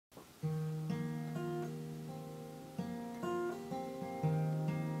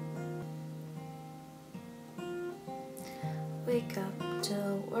Wake up to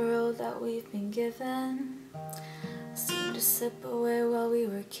the world that we've been given. Seemed to slip away while we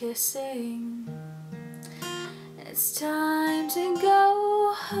were kissing. It's time to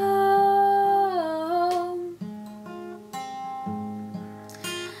go home.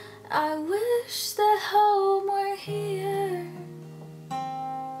 I wish that home were here.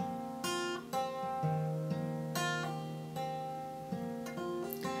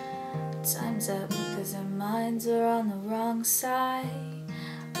 Time's up because our minds are on the wrong side.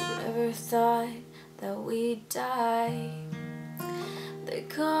 Whoever thought that we'd die? They're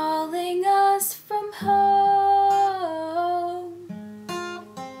calling us from home.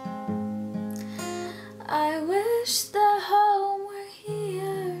 I wish that home were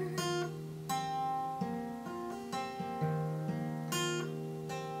here.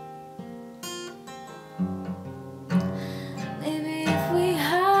 Maybe if we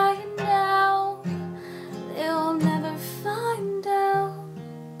hide now, they'll never find out.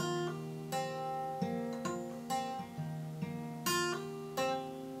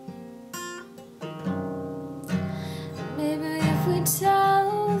 Maybe if we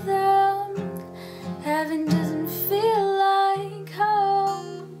tell them heaven doesn't feel like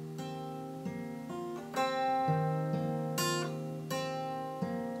home.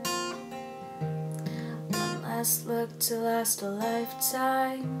 One last look to last a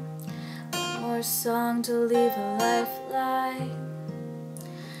lifetime. One more song to leave a lifeline.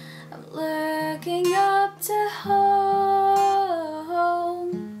 I'm looking up to home.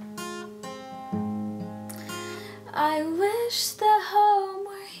 I wish that home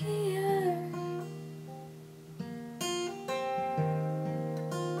were here.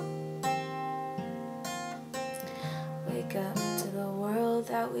 Wake up to the world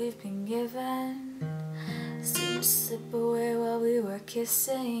that we've been given. Seemed to slip away while we were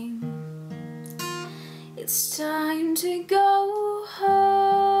kissing. It's time to go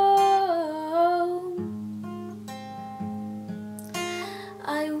home.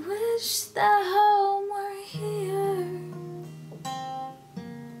 I wish that